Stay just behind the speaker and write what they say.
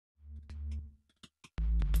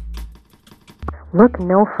Look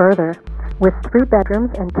no further. With 3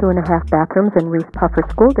 bedrooms and 2.5 bathrooms in Reeths Puffer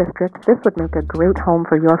School District, this would make a great home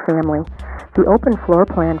for your family. The open floor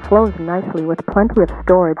plan flows nicely with plenty of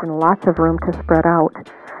storage and lots of room to spread out.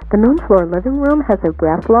 The main floor living room has a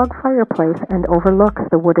gas log fireplace and overlooks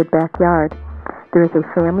the wooded backyard. There is a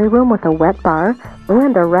family room with a wet bar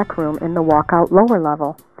and a rec room in the walkout lower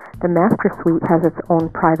level. The master suite has its own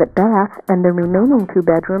private bath, and the remaining 2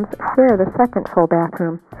 bedrooms share the second full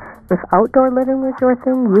bathroom. If outdoor living is your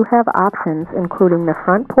thing, you have options, including the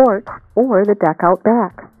front porch or the deck out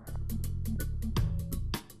back.